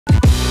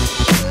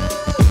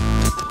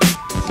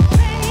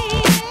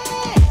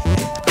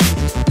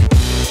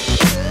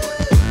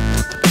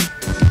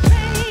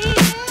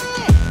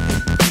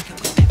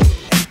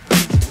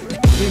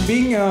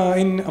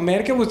working in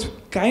America was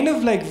kind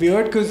of like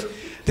weird because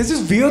there's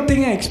this weird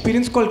thing I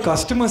experienced called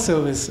customer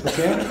service,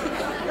 okay?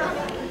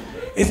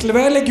 It's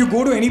where like you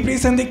go to any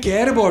place and they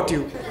care about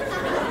you.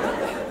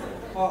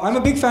 I'm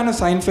a big fan of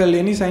Seinfeld.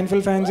 Any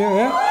Seinfeld fans here?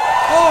 Yeah?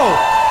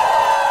 Oh!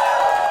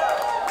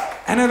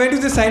 And I went to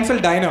the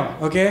Seinfeld diner,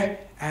 okay?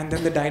 And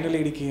then the diner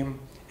lady came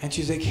and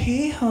she's like,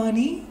 "Hey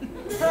honey,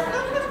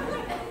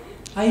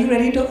 are you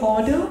ready to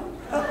order?"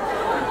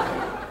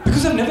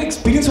 Because I've never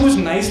experienced so much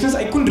niceness,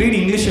 I couldn't read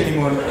English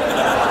anymore.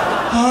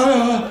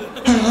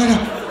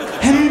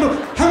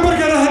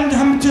 Hamburger and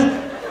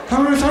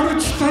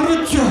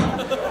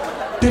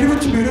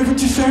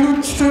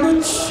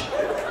sandwich.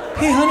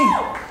 Hey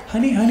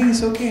honey,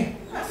 it's okay.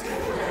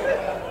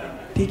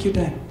 Take your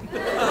time.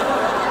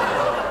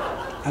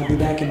 I'll be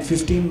back in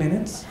 15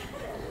 minutes.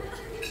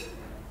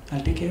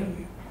 I'll take care of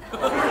you.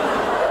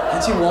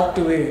 And she walked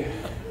away.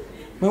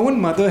 My own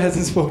mother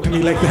hasn't spoken to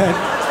me like that.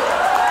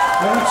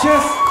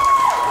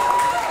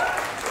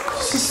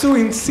 It's just so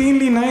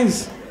insanely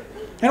nice.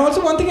 And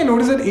also one thing I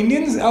noticed that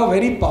Indians are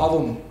very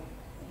Paavam.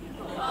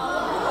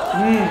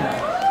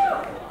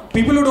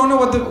 People who don't know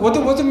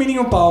what's the meaning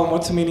of Paavam?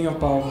 What's the meaning of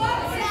Paavam?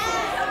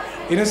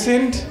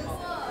 Innocent?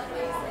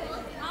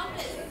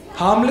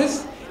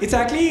 Harmless? It's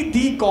actually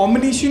the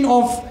combination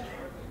of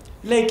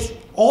like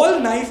all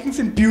niceness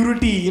and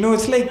purity. You know,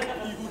 it's like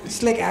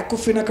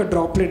Aquafina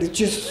droplet. It's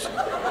just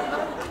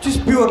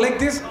pure. Like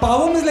this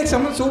Paavam is like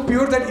someone so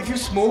pure that if you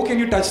smoke and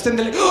you touch them,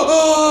 they're like,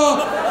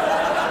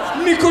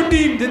 oh,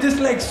 nicotine. They're just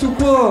like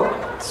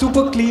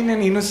super clean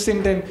and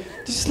innocent and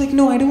just like,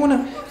 no, I don't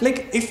wanna.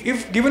 Like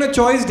if given a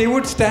choice, they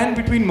would stand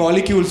between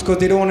molecules because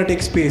they don't want to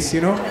take space.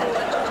 You know,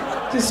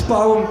 just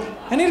Paavam.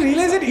 And I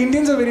realized that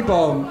Indians are very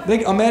Paavam.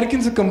 Like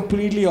Americans are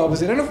completely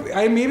opposite. I don't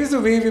know. Maybe it's the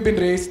way we've been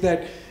raised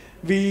that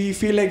we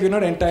feel like we're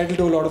not entitled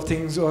to a lot of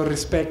things or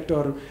respect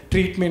or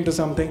treatment or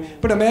something.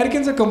 But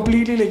Americans are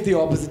completely like the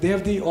opposite. They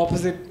have the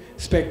opposite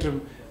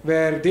spectrum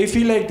where they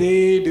feel like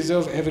they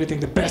deserve everything,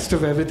 the best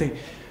of everything.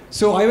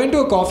 So I went to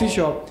a coffee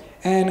shop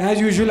and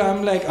as usual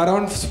I'm like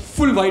around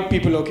full white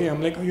people, okay?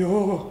 I'm like,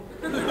 yo,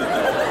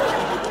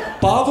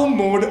 Paavam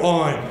mode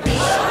on.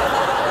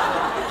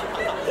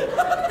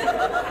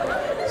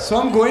 So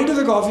I'm going to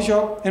the coffee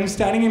shop and I'm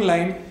standing in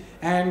line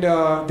and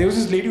there was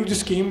this lady who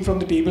just came from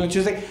the table and she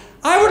was like,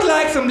 "I would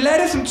like some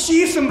lettuce, some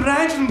cheese, some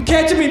ranch, some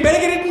ketchup. You better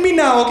get it in me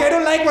now, okay? I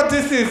don't like what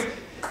this is."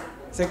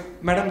 It's like,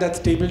 "Madam, that's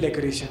table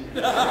decoration."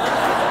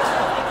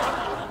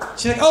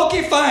 She's like,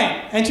 "Okay, fine."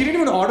 And she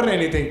didn't even order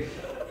anything.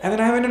 And then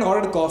I went and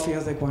ordered a coffee. I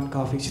was like, "One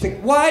coffee." She's like,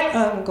 "What?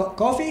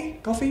 Coffee?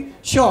 Coffee?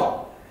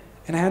 Sure."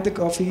 And I had the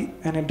coffee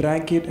and I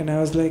drank it and I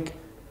was like,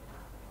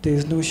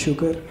 "There's no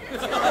sugar."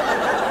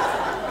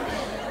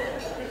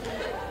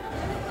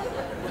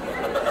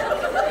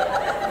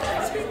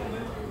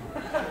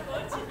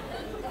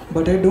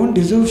 But I don't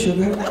deserve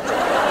sugar.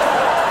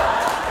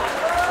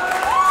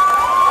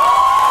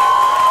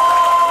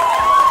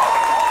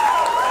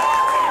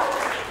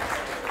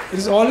 It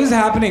is always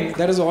happening.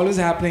 That is always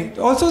happening.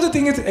 Also the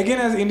thing is, again,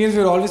 as Indians,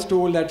 we're always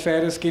told that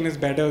fairer skin is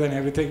better than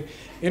everything.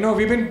 You know,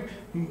 we've been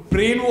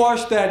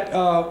brainwashed that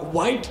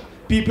white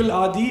people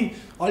are the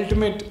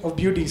ultimate of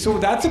beauty. So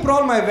that's the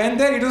problem. I went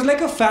there, it was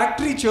like a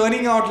factory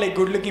churning out like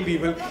good-looking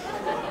people.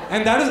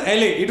 And that was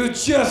LA. It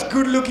was just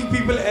good-looking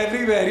people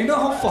everywhere. You know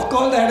how fuck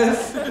all that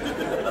is?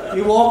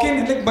 You walk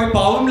in, like my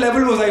Paavam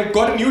level was, I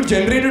got a new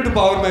generator to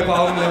power my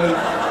Paavam level.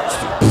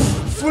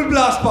 Full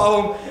blast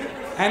Paavam.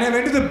 And I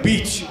went to the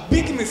beach.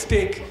 Big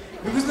mistake.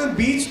 Because the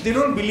beach, they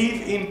don't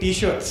believe in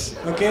t-shirts,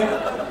 okay?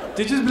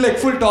 They just be like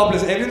full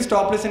topless. Everyone's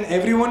topless and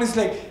everyone is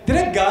like, there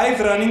are guys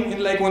running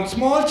in like one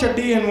small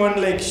chatti and one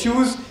like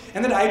shoes.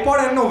 And that iPod,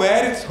 I don't know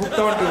where it's hooked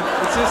onto.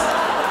 It's just,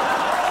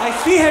 I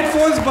see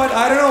headphones, but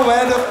I don't know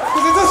where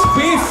because it's a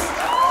space.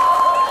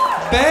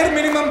 Bare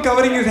minimum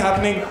covering is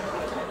happening.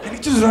 And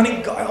it's just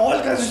running, all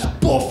guys, just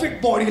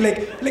perfect body,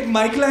 like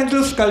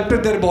Michelangelo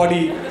sculpted their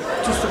body.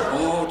 Just like,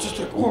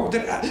 oh,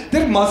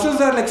 their muscles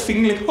are like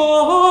singing like,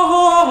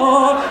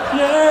 oh,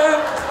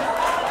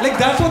 yeah. Like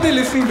that's what they're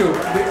listening to.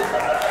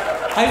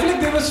 I feel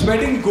like they were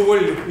sweating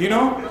gold, you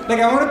know?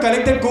 Like I want to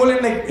collect that gold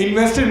and like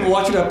invest it and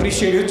watch it,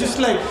 appreciate it. Just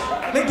like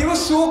they were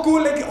so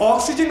cool, like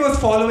oxygen was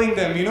following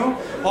them, you know?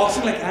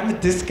 Oxygen like, I'm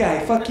with this guy,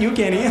 fuck you,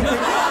 Kenny.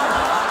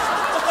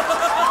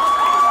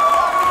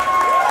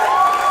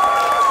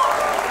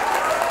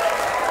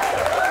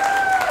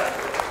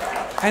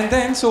 And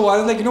then, so I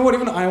was like, you know what,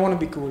 even I want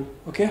to be cool,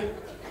 okay?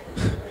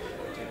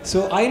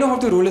 So I know how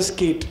to roller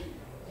skate.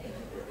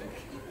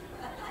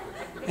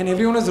 And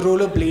everyone was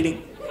roller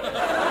blading.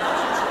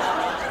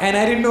 And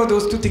I didn't know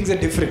those two things are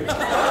different.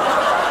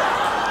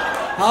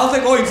 I was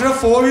like, oh, instead of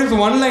 4 wheels,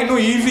 one line, no,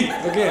 easy,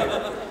 okay.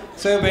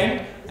 So I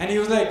went, and he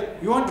was like,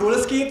 you want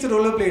roller skates or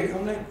roller blade?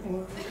 I'm like,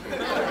 oh.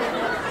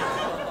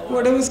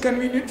 Whatever's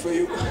convenient for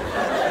you.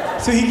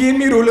 So he gave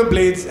me roller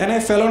blades, and I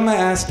fell on my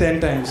ass 10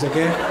 times,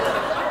 okay.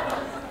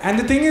 And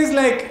the thing is,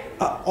 like,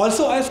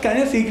 Also, I was kind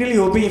of secretly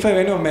hoping if I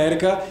went to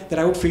America that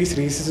I would face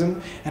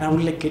racism and I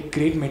would like get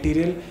great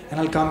material and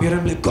I'll come here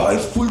and be like,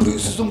 guys, full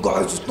racism,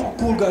 guys, it's not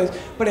cool, guys.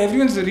 But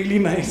everyone's really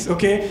nice,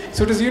 okay?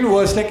 So it is even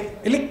worse,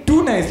 like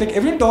too nice. Like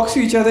everyone talks to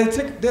each other. It's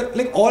like they're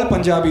like all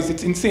Punjabis.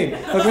 It's insane,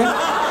 okay?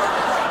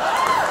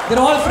 They're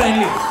all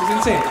friendly. It's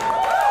insane.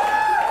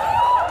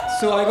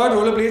 So I got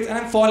rollerblades and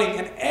I'm falling,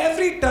 and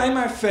every time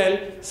I fell,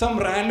 some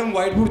random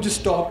white dude just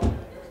stopped.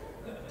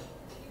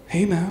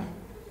 Hey man,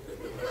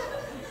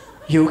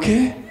 you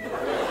okay?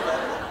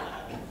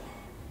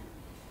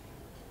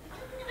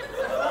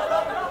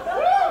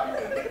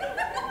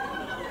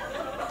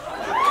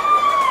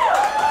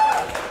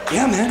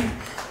 Yeah man,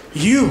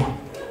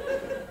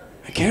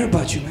 I care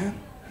about you, man.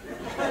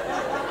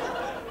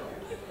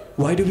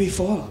 Why do we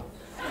fall?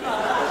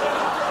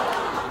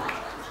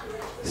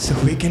 So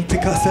we can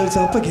pick ourselves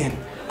up again.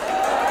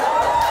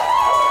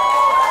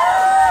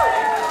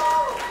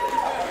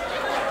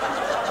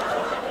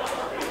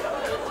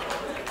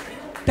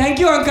 Thank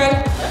you, uncle.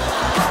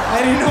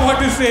 I didn't know what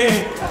to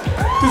say.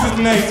 This is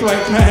nice,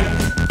 white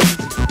man.